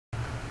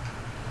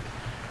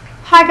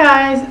Hi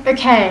guys,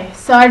 okay,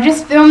 so I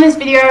just filmed this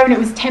video and it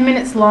was 10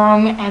 minutes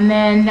long, and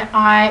then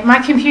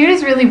my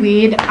computer's really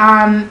weird.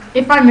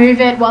 If I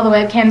move it while the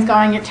webcam's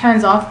going, it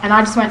turns off, and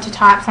I just went to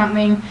type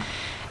something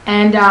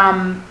and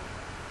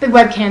the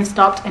webcam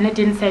stopped and it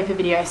didn't save the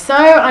video. So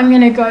I'm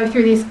going to go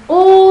through this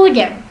all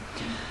again.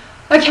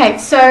 Okay,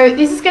 so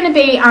this is going to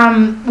be,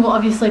 well,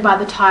 obviously by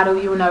the title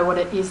you'll know what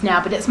it is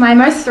now, but it's my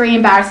most 3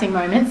 embarrassing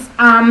moments.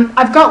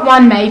 I've got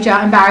one major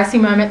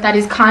embarrassing moment that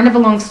is kind of a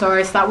long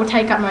story, so that will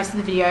take up most of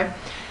the video.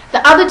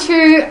 The other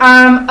 2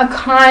 are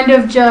kind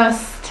of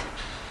just,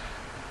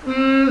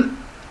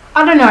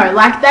 I don't know,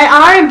 like they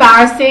are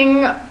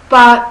embarrassing,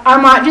 but I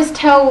might just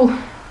tell,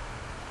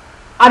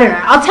 I don't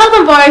know, I'll tell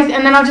them both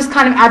and then I'll just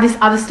kind of add this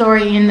other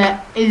story in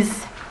that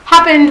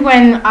happened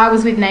when I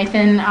was with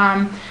Nathan.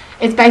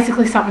 It's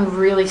basically something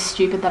really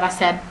stupid that I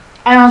said,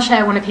 and I'll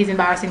share one of his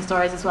embarrassing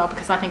stories as well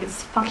because I think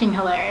it's fucking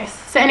hilarious.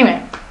 So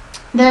anyway,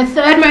 the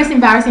 3rd most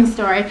embarrassing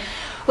story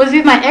was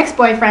with my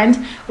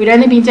ex-boyfriend. We'd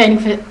only been dating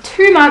for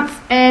 2 months,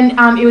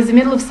 and it was the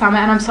middle of summer,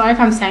 and I'm sorry if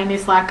I'm saying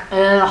this like,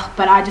 ugh,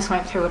 but I just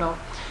went through it all,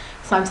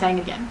 so I'm saying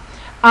it again.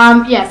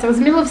 Yeah, so it was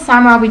the middle of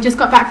summer, we just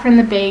got back from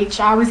the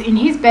beach, I was in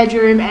his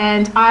bedroom,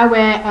 and I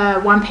wear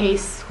a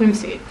one-piece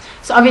swimsuit,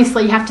 so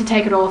obviously you have to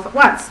take it all off at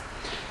once.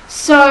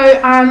 So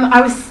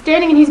I was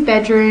standing in his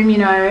bedroom, you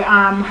know,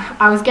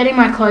 I was getting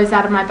my clothes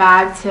out of my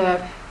bag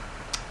to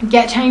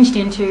get changed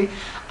into.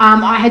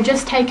 I had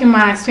just taken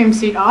my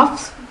swimsuit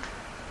off.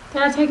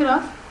 Did I take it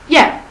off?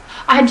 Yeah,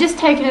 I had just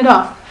taken it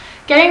off.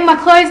 Getting my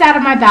clothes out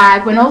of my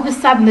bag when all of a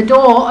sudden the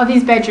door of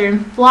his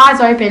bedroom flies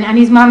open and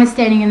his mum is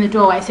standing in the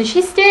doorway. So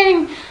she's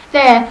standing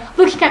there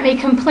looking at me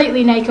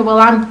completely naked while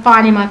I'm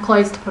finding my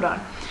clothes to put on.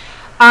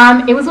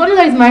 It was one of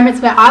those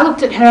moments where I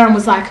looked at her and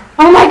was like,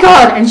 oh my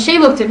god, and she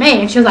looked at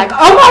me and she was like,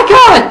 oh my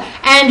god,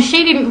 and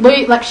she didn't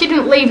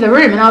leave the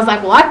room, and I was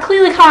like, well, I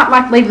clearly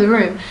can't leave the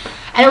room,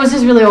 and it was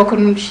just really awkward,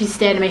 and she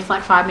stared at me for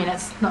like 5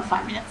 minutes, not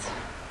 5 minutes,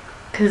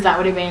 because that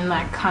would have been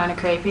like kind of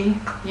creepy,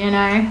 you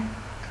know,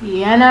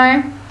 she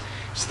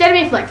stared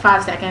at me for like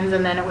 5 seconds,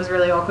 and then it was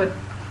really awkward,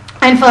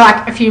 and for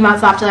like a few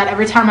months after that,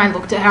 every time I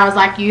looked at her, I was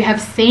like, you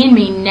have seen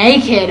me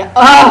naked,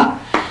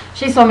 oh,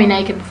 she saw me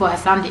naked before her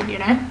son did, you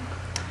know.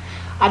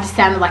 I just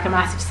sounded like a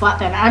massive slut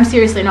then. I'm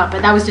seriously not,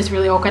 but that was just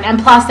really awkward.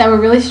 And plus, they were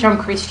really strong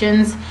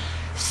Christians,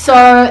 so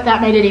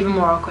that made it even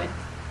more awkward.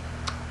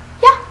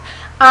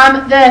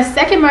 Yeah. The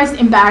second most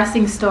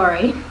embarrassing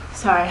story...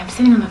 Sorry, I'm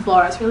sitting on the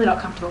floor. It's really not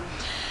comfortable.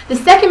 The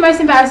second most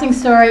embarrassing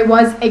story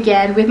was,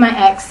 again, with my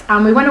ex.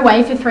 We went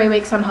away for 3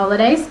 weeks on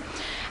holidays.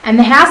 And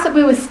the house that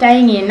we were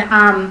staying in,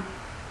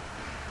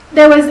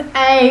 there was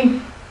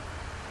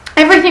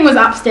everything was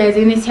upstairs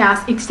in this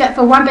house, except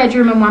for 1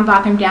 bedroom and 1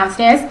 bathroom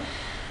downstairs.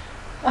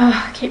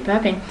 I keep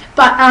burping,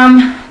 but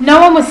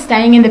no one was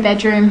staying in the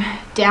bedroom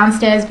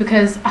downstairs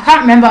because I can't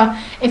remember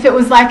if it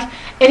was like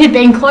it had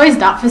been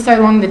closed up for so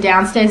long, the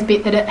downstairs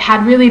bit, that it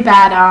had really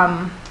bad,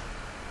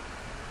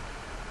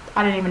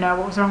 I don't even know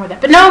what was wrong with it,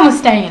 but no one was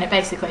staying in it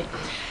basically.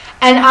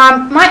 And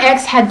my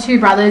ex had 2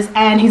 brothers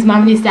and his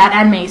mum and his dad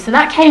and me, so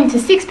that came to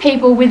 6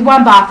 people with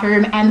 1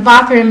 bathroom, and the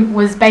bathroom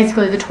was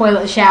basically the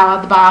toilet, the shower,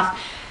 the bath,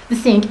 the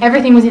sink,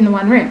 everything was in the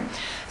one room.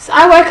 So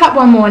I woke up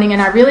one morning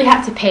and I really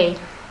had to pee.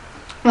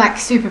 Like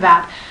super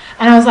bad,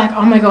 and I was like,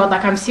 oh my god,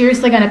 like I'm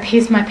seriously going to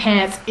piss my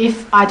pants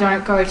if I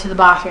don't go to the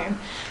bathroom.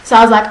 So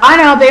I was like, I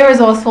know, I'll be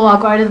resourceful, I'll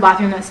go to the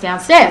bathroom that's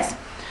downstairs.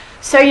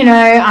 So, you know,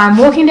 I'm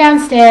walking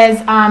downstairs.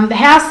 The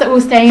house that we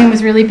were staying in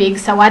was really big,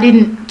 so I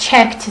didn't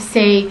check to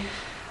see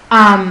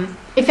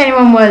if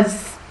anyone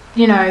was,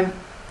 you know,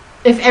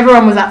 if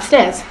everyone was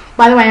upstairs.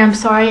 By the way, I'm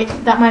sorry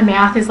that my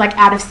mouth is like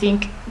out of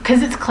sync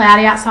because it's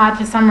cloudy outside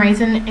for some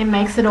reason. It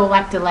makes it all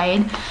like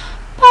delayed,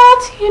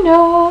 but you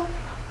know,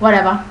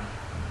 whatever.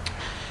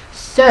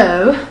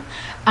 So,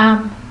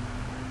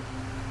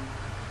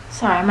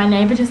 sorry, my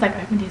neighbour just like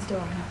opened his door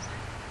and I was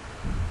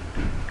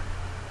like,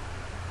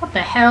 what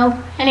the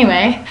hell?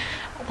 Anyway,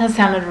 that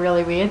sounded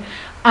really weird.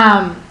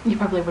 You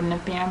probably wouldn't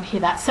have been able to hear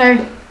that.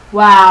 So,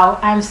 wow,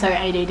 I'm so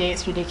ADD,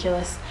 it's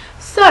ridiculous.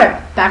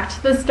 So, back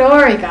to the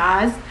story,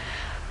 guys.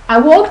 I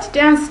walked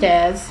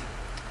downstairs,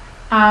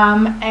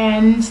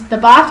 and the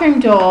bathroom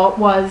door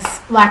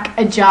was like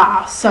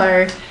ajar,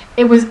 so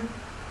it was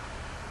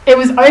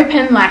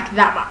open like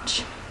that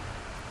much.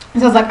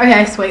 So I was like,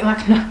 okay, sweet,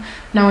 like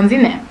no one's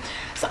in there.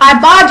 So I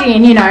barge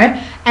in, you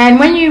know, and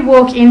when you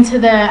walk into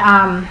the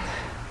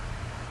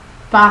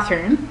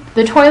bathroom,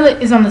 the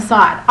toilet is on the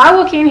side. I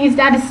walk in, his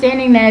dad is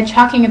standing there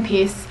chucking a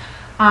piss.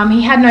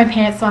 He had no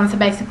pants on, so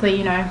basically,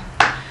 you know,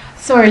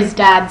 saw his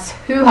dad's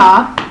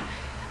hoo-ha.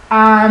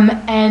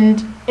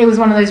 And it was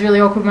one of those really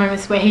awkward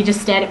moments where he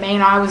just stared at me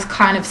and I was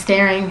kind of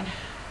staring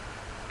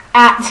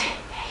at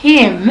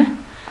him.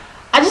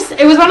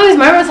 It was one of those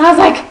moments I was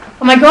like,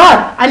 oh my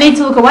god, I need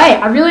to look away.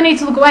 I really need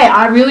to look away.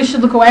 I really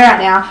should look away right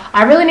now.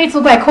 I really need to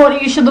look away. Courtney,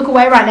 you should look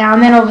away right now.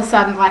 And then all of a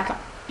sudden, like,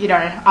 you know,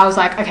 I was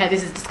like, okay,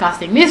 this is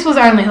disgusting. This was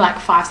only like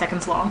 5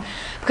 seconds long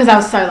because I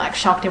was so like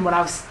shocked in what I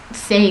was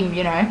seeing,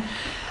 you know.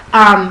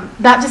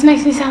 That just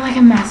makes me sound like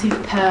a massive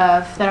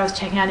perv that I was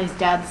checking out his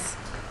dad's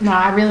no,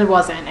 I really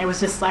wasn't. It was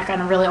just like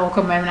in a really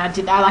awkward moment I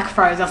did that. I like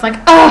froze. I was like,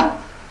 ugh.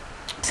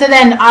 So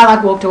then I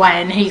like walked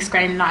away and he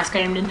screamed and I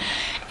screamed and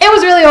it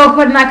was really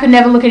awkward and I could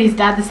never look at his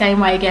dad the same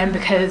way again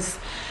because,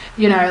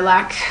 you know,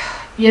 like,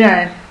 you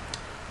know.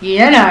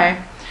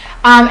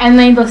 And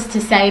needless to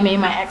say, me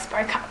and my ex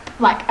broke up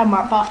like a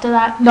month after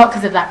that. Not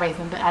because of that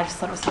reason, but I just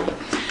thought it was funny.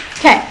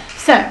 Okay,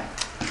 so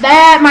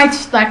they're my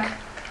like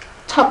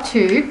top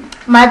two.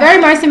 My very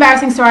most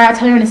embarrassing story, I'll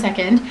tell you in a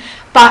second.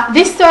 But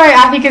this story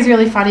I think is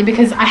really funny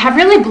because I have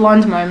really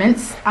blonde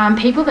moments.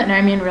 People that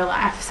know me in real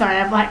life, sorry,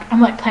 I'm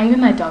like playing with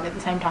my dog at the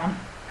same time.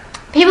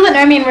 People that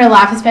know me in real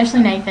life,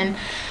 especially Nathan,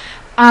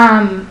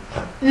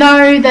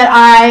 know that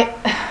I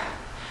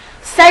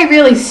say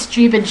really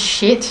stupid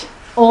shit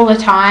all the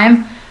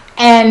time.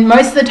 And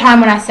most of the time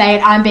when I say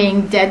it, I'm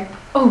being dead.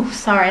 Oh,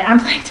 sorry, I'm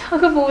playing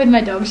tug of war with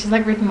my dog. She's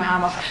like ripping my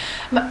arm off.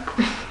 But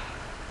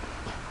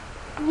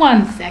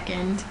 1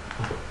 second.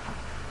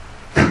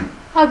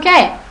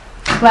 Okay.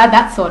 Glad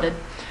that's sorted.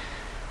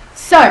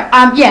 So,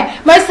 yeah,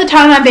 most of the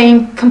time I'm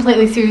being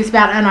completely serious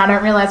about it and I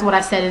don't realise what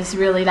I said is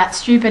really that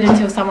stupid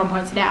until someone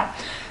points it out.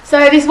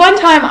 So this one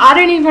time, I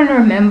don't even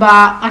remember,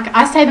 like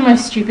I say the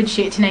most stupid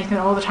shit to Nathan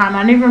all the time.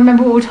 I don't even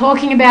remember what we were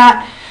talking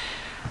about.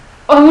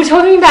 Oh, we were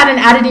talking about an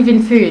additive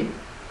in food.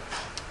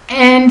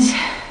 And,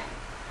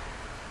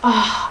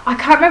 I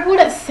can't remember what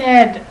it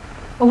said,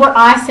 or what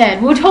I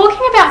said. We were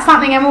talking about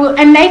something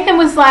and Nathan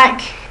was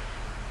like,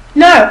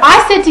 no,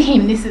 I said to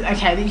him, this is,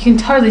 okay, you can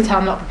totally tell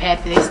I'm not prepared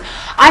for this.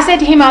 I said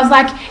to him, I was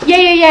like,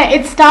 yeah,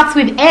 it starts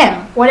with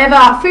M. Whatever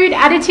food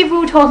additive we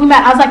were talking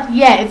about, I was like,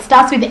 yeah, it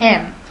starts with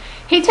M.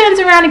 He turns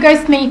around and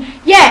goes to me,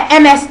 yeah,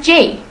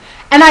 MSG.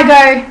 And I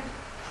go,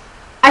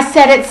 I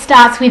said it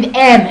starts with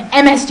M.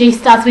 MSG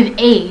starts with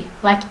E,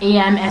 like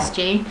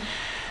EMSG.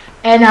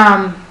 And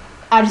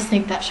I just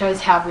think that shows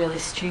how really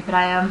stupid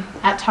I am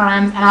at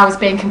times. And I was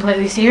being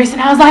completely serious and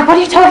I was like, what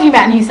are you talking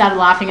about? And he started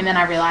laughing and then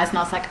I realised and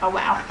I was like, oh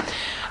wow.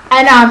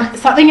 And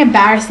something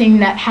embarrassing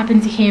that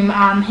happened to him,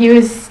 he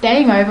was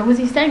staying over. Was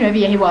he staying over?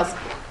 Yeah, he was.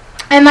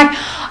 And like,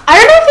 I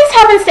don't know if this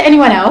happens to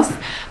anyone else,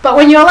 but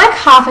when you're like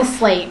half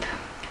asleep,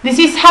 this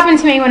used to happen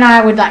to me when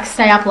I would like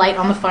stay up late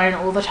on the phone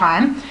all the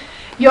time.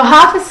 You're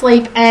half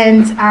asleep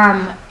and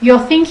you're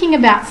thinking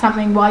about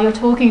something while you're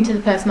talking to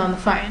the person on the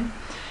phone.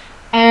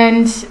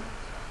 And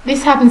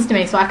this happens to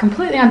me, so I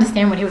completely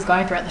understand what he was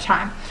going through at the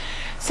time.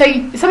 So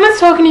someone's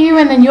talking to you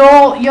and then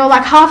you're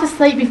like half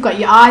asleep, you've got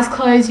your eyes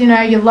closed, you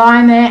know, you're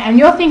lying there and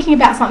you're thinking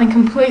about something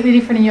completely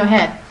different in your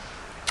head.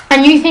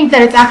 And you think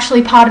that it's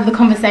actually part of the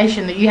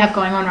conversation that you have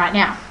going on right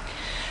now.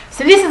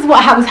 So this is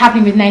what was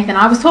happening with Nathan.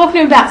 I was talking to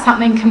him about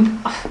something,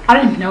 I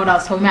don't even know what I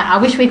was talking about. I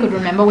wish we could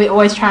remember. We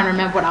always try and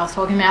remember what I was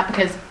talking about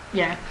because,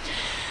 you know.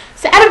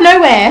 So out of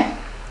nowhere,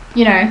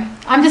 you know,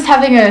 I'm just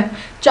having a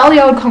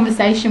jolly old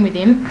conversation with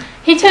him.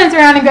 He turns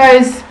around and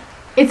goes,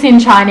 it's in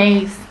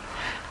Chinese.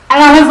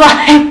 And I was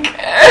like,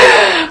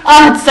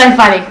 oh, it's so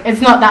funny.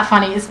 It's not that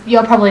funny.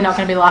 You're probably not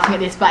going to be laughing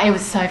at this, but it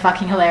was so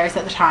fucking hilarious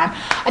at the time.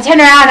 I turned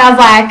around and I was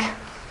like,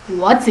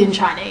 what's in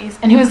Chinese?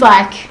 And he was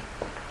like,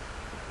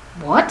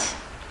 what?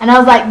 And I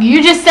was like,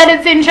 you just said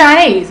it's in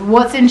Chinese.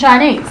 What's in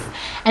Chinese?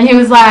 And he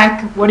was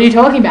like, what are you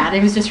talking about? And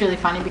it was just really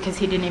funny because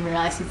he didn't even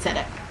realize he'd said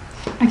it.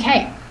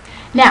 Okay.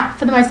 Now,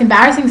 for the most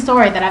embarrassing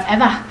story that has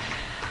ever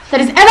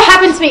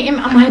happened to me.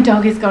 My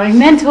dog is going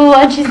mental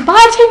and she's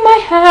biting my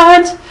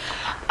hand.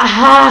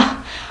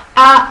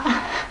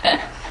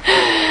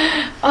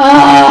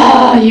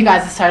 Oh, you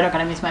guys are so not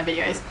going to miss my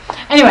videos.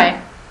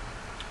 Anyway.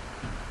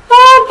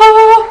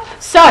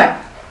 So,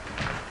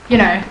 you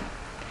know.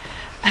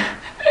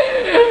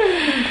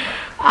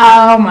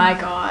 Oh my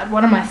god,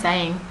 what am I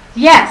saying?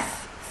 Yes.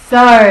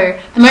 So,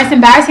 the most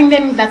embarrassing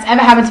thing that's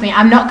ever happened to me,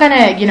 I'm not going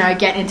to, you know,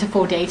 get into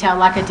full detail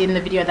like I did in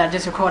the video that I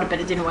just recorded, but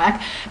it didn't work,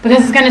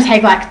 because it's going to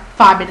take like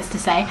 5 minutes to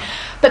say.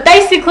 But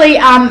basically,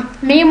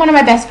 me and one of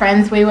my best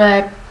friends, we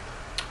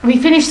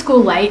finished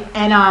school late,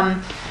 and,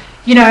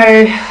 you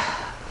know,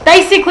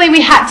 basically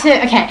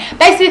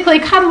basically,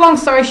 cut a long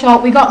story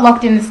short, we got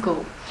locked in the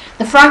school.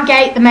 The front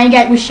gate, the main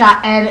gate was shut,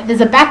 and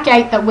there's a back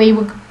gate that we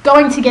were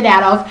going to get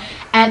out of,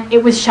 and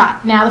it was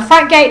shut. Now, the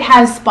front gate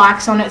has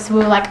spikes on it, so we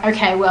were like,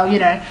 okay, well, you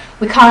know,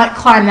 we can't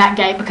climb that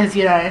gate because,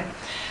 you know,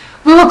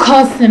 we will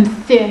cause some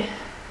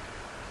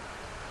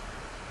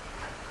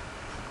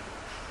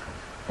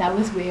That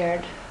was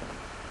weird.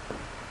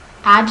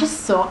 I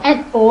just saw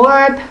an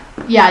orb.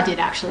 Yeah, I did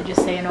actually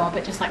just see an orb.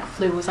 It just like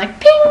flew. It was like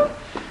ping.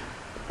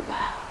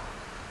 Wow.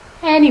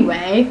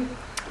 Anyway,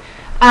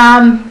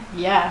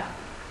 yeah,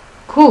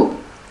 cool.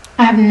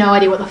 I have no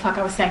idea what the fuck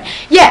I was saying.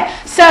 Yeah,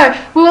 so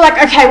we were like,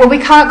 okay, well, we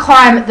can't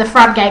climb the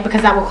front gate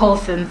because that will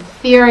cause some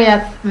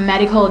serious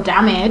medical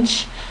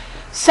damage.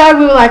 So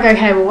we were like,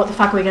 okay, well, what the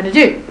fuck are we going to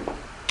do?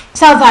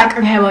 So I was like,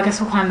 okay, well, I guess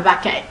we'll climb the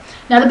back gate.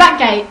 Now, the back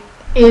gate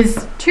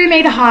is 2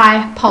 meter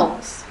high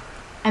poles,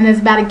 and there's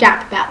about a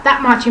gap about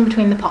that much in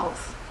between the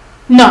poles.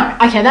 No,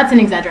 okay, that's an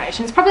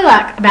exaggeration. It's probably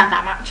like about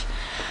that much.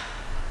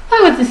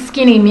 I was a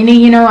skinny mini,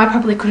 you know, I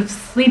probably could have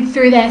slid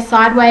through there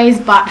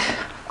sideways, but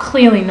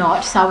clearly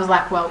not. So I was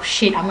like, well,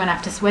 shit, we're gonna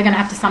have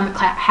to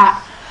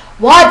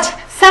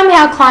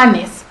somehow climb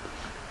this.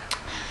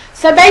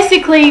 So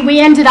basically,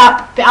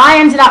 I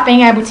ended up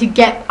being able to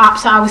get up.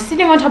 So I was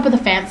sitting on top of the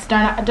fence.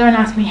 Don't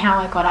ask me how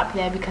I got up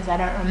there because I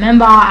don't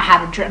remember. I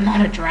had not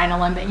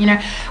adrenaline, but you know,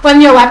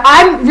 when you're like,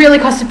 I'm really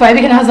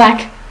claustrophobic, and I was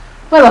like,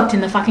 we're locked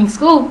in the fucking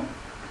school.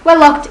 We're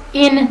locked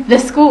in the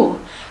school.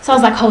 So I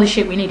was like, holy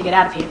shit, we need to get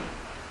out of here.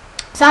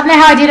 So I don't know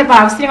how I did it, but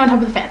I was sitting on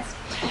top of the fence.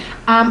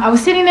 I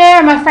was sitting there,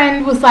 and my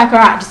friend was like, all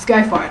right, just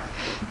go for it.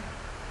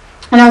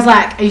 And I was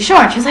like, are you sure?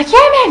 And she was like,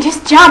 yeah, man,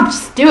 just jump,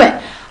 just do it.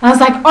 And I was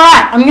like, all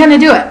right, I'm going to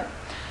do it.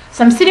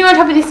 So I'm sitting on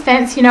top of this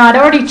fence. You know, I'd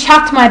already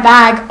chucked my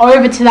bag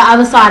over to the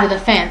other side of the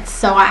fence,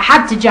 so I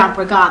had to jump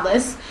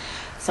regardless.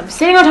 So I'm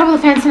sitting on top of the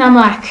fence, and I'm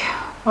like,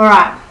 all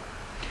right.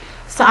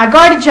 So I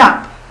go to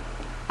jump.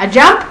 I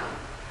jump,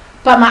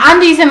 but my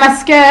undies and my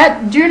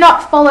skirt do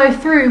not follow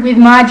through with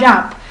my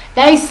jump.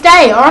 They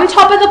stay on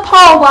top of the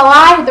pole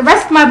while the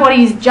rest of my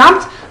body is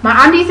jumped.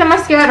 My undies and my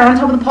skirt are on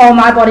top of the pole.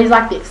 My body's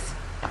like this.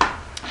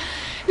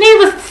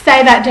 Needless to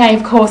say, that day,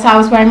 of course, I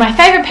was wearing my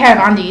favourite pair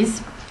of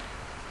undies.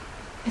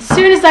 As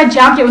soon as I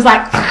jumped, it was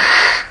like,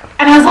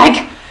 and I was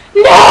like,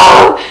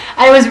 no!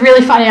 And it was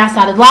really funny. I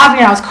started laughing,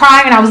 and I was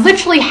crying, and I was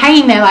literally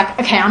hanging there like,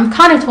 okay, I'm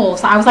kind of tall,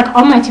 so I was like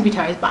on my tippy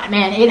toes, but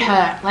man, it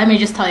hurt. Let me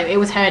just tell you, it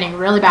was hurting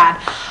really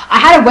bad. I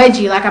had a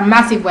wedgie, like a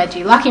massive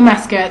wedgie. Lucky my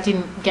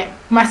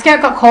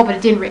skirt got caught, but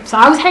it didn't rip. So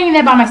I was hanging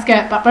there by my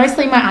skirt, but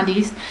mostly my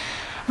undies.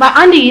 My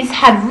undies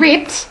had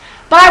ripped,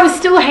 but I was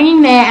still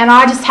hanging there, and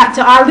I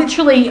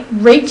literally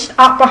reached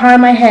up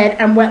behind my head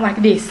and went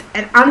like this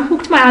and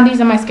unhooked my undies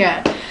and my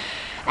skirt.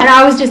 And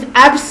I was just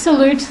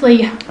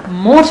absolutely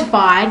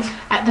mortified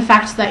at the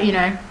fact that, you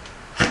know,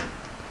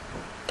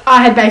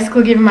 I had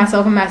basically given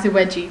myself a massive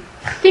wedgie.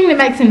 The thing that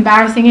makes it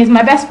embarrassing is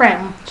my best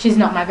friend, she's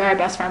not my very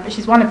best friend, but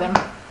she's one of them.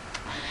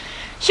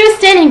 She was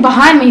standing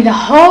behind me the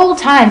whole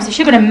time, so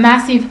she got a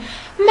massive,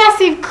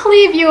 massive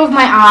clear view of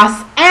my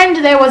ass,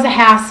 and there was a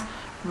house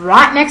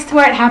right next to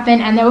where it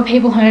happened, and there were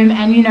people home,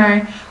 and you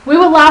know, we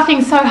were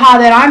laughing so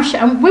hard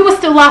that we were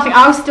still laughing.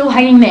 I was still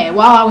hanging there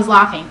while I was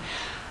laughing.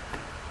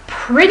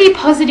 Pretty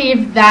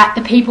positive that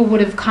the people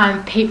would have kind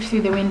of peeped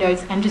through the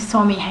windows and just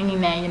saw me hanging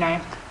there, you know,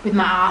 with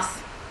my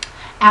ass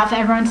out for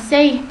everyone to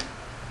see.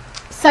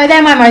 So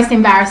they're my most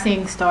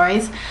embarrassing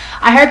stories.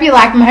 I hope you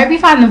like them. I hope you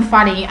find them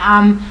funny.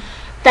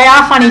 They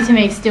are funny to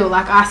me still.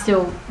 Like, I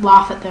still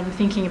laugh at them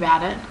thinking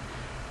about it.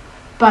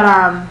 But,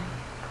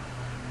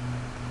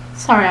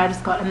 sorry, I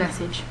just got a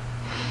message.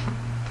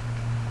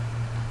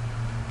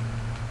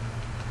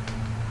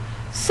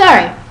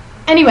 So,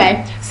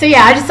 anyway, so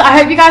yeah, I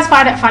hope you guys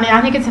find it funny.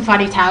 I think it's a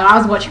funny tale. I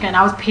was watching it and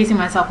I was pissing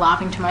myself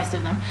laughing to most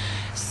of them.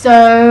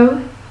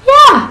 So,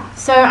 yeah.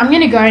 So, I'm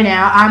going to go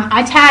now.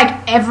 I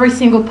tag every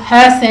single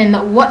person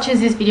that watches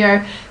this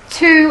video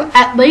to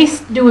at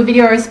least do a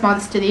video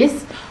response to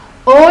this,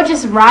 or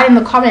just write in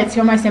the comments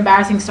your most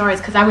embarrassing stories,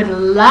 because I would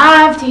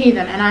love to hear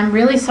them. And I'm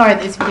really sorry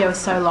that this video is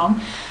so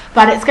long,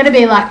 but it's going to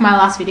be like my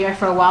last video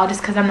for a while, just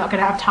because I'm not going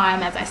to have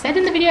time, as I said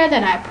in the video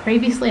that I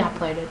previously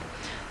uploaded.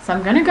 So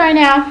I'm going to go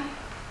now.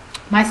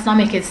 My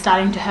stomach is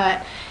starting to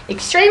hurt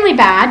extremely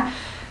bad.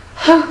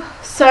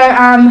 So,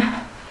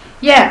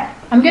 yeah,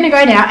 I'm going to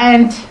go now,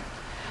 and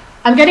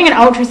I'm getting an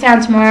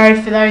ultrasound tomorrow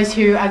for those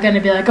who are going to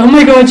be like, oh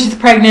my god, she's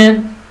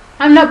pregnant.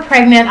 I'm not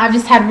pregnant. I've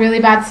just had really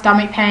bad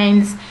stomach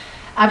pains.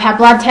 I've had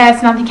blood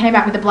tests. Nothing came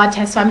back with the blood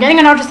test. So I'm getting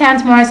an ultrasound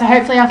tomorrow, so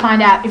hopefully I'll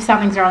find out if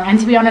something's wrong. And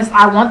to be honest,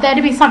 I want there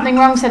to be something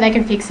wrong so they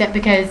can fix it,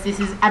 because this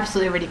is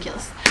absolutely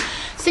ridiculous.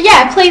 So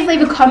yeah, please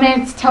leave a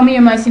comment. Tell me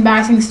your most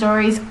embarrassing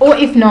stories. Or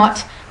if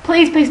not,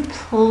 please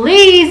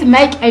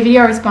make a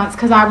video response,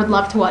 because I would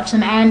love to watch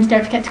them. And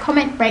don't forget to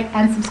comment, rate,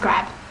 and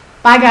subscribe.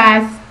 Bye,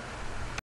 guys.